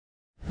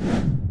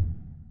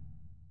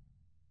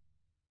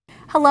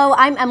Hello,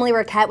 I'm Emily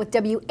Roquette with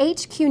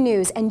WHQ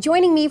News, and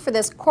joining me for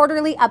this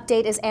quarterly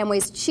update is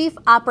Amway's Chief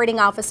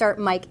Operating Officer,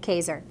 Mike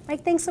Cazer.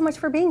 Mike, thanks so much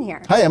for being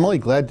here. Hi, Emily.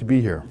 Glad to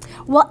be here.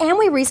 Well,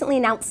 Amway recently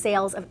announced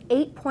sales of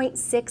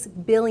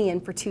 $8.6 billion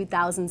for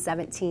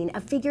 2017, a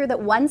figure that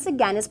once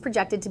again is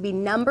projected to be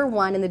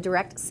 #1 in the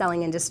direct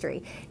selling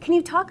industry. Can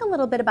you talk a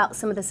little bit about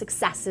some of the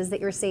successes that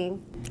you're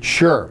seeing?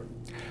 Sure.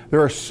 There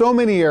are so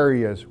many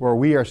areas where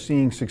we are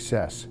seeing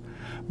success,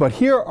 but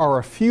here are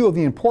a few of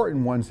the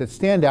important ones that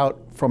stand out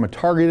from a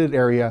targeted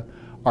area: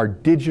 our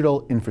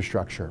digital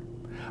infrastructure.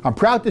 I'm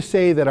proud to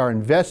say that our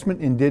investment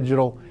in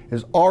digital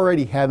is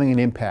already having an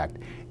impact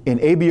in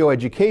ABO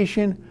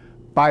education,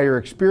 buyer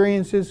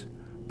experiences,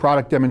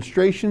 product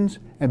demonstrations,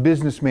 and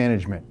business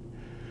management.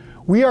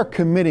 We are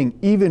committing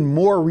even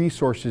more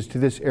resources to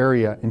this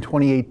area in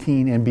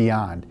 2018 and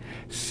beyond,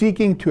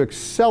 seeking to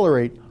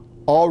accelerate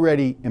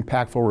already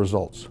impactful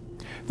results.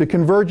 The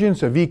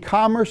convergence of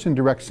e-commerce and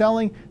direct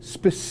selling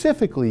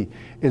specifically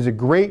is a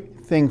great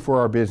thing for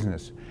our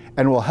business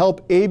and will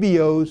help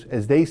ABOs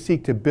as they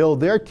seek to build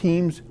their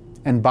teams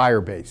and buyer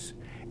base,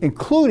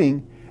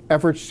 including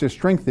efforts to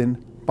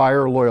strengthen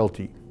buyer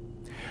loyalty.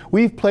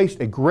 We've placed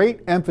a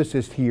great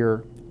emphasis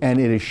here, and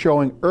it is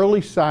showing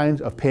early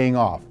signs of paying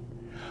off.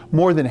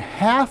 More than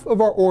half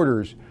of our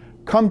orders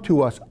come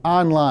to us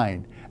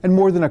online, and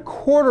more than a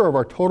quarter of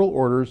our total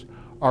orders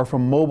are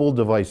from mobile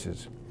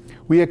devices.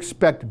 We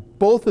expect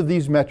both of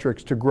these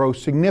metrics to grow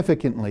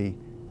significantly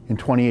in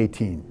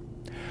 2018.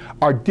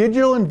 Our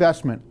digital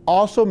investment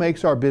also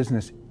makes our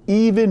business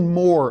even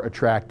more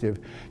attractive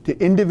to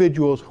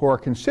individuals who are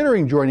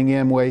considering joining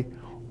Amway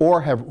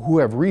or who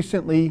have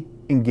recently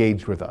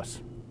engaged with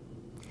us.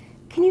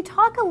 Can you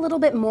talk a little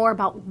bit more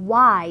about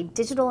why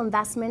digital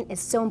investment is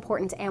so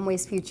important to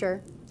Amway's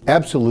future?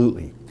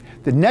 Absolutely.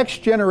 The next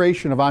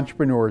generation of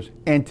entrepreneurs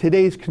and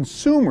today's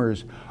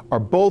consumers are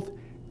both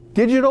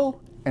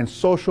digital and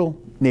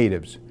social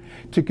natives.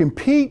 To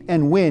compete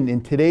and win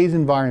in today's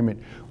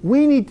environment,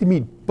 we need to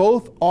meet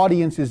both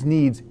audiences'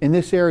 needs in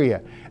this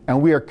area,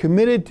 and we are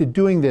committed to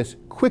doing this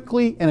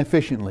quickly and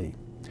efficiently.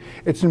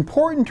 It's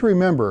important to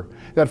remember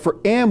that for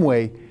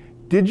Amway,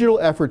 digital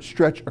efforts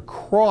stretch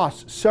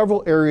across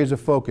several areas of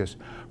focus,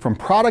 from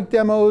product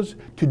demos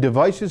to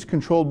devices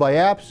controlled by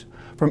apps,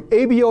 from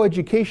ABO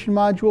education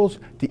modules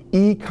to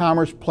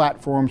e-commerce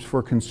platforms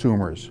for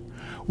consumers.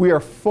 We are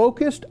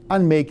focused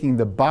on making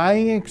the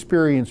buying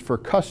experience for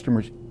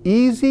customers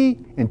easy,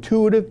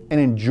 intuitive, and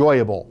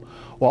enjoyable,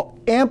 while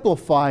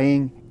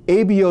amplifying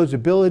ABO's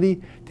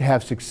ability to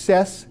have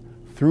success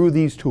through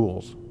these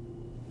tools.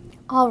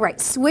 All right,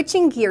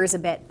 switching gears a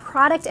bit,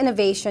 product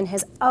innovation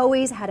has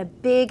always had a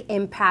big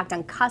impact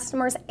on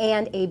customers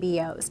and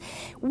ABOs.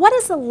 What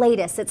is the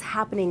latest that's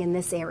happening in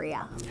this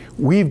area?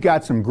 We've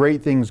got some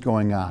great things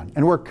going on,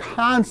 and we're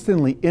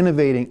constantly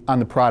innovating on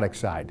the product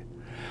side.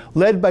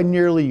 Led by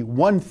nearly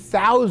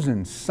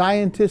 1,000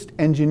 scientists,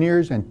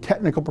 engineers, and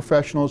technical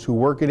professionals who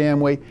work at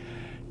Amway,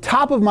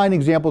 top-of-mind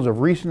examples of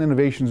recent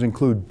innovations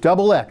include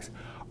XX,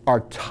 our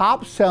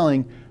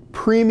top-selling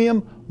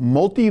premium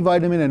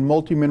multivitamin and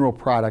multimineral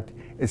product,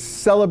 is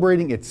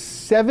celebrating its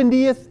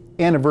 70th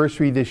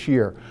anniversary this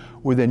year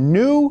with a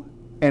new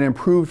and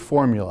improved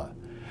formula.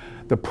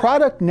 The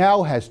product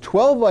now has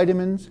 12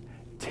 vitamins,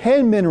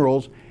 10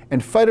 minerals,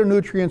 and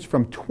phytonutrients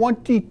from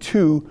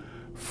 22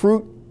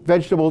 fruit,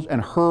 vegetables,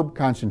 and herb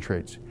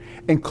concentrates,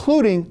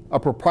 including a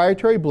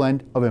proprietary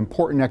blend of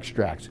important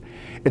extracts.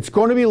 It's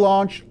going to be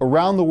launched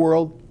around the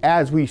world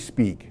as we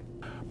speak.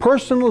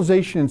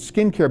 Personalization in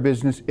skincare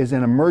business is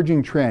an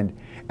emerging trend,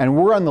 and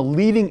we're on the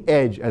leading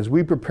edge as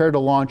we prepare to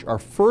launch our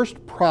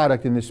first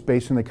product in this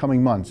space in the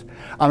coming months.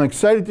 I'm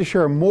excited to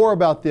share more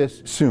about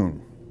this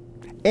soon.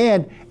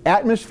 And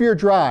Atmosphere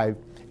Drive,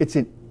 it's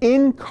an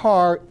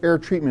in-car air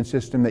treatment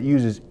system that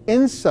uses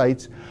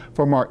insights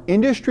from our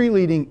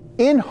industry-leading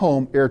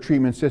in-home air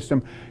treatment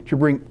system to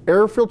bring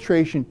air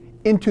filtration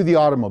into the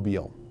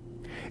automobile.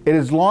 It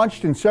is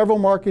launched in several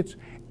markets,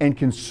 and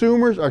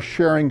consumers are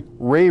sharing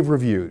rave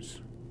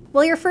reviews.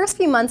 Well, your first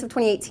few months of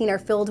 2018 are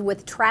filled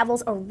with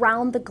travels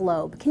around the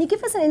globe. Can you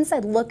give us an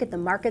inside look at the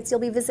markets you'll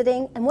be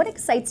visiting, and what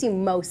excites you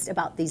most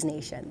about these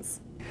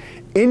nations?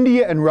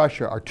 India and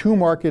Russia are two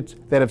markets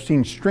that have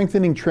seen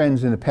strengthening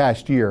trends in the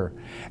past year,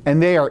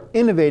 and they are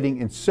innovating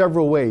in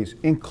several ways,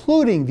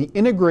 including the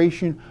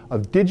integration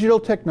of digital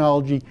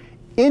technology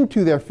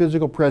into their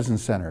physical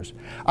presence centers.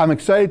 I'm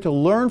excited to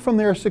learn from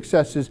their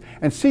successes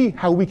and see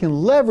how we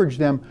can leverage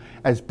them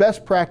as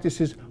best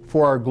practices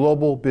for our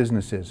global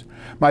businesses.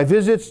 My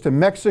visits to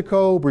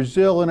Mexico,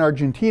 Brazil, and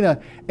Argentina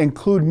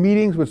include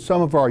meetings with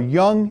some of our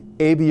young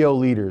ABO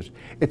leaders.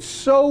 It's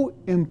so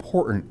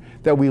important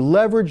that we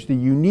leverage the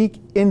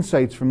unique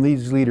insights from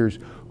these leaders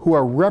who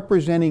are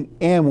representing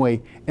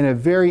Amway in a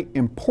very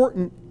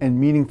important and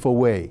meaningful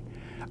way.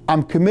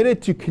 I'm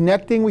committed to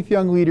connecting with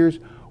young leaders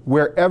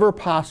wherever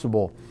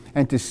possible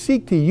and to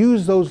seek to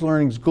use those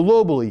learnings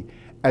globally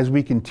as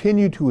we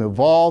continue to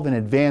evolve and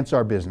advance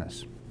our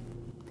business.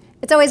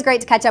 It's always great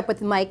to catch up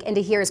with Mike and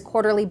to hear his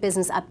quarterly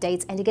business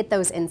updates and to get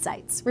those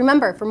insights.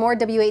 Remember, for more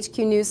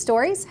WHQ news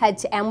stories, head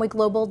to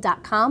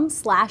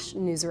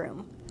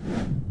amwayglobal.com/newsroom.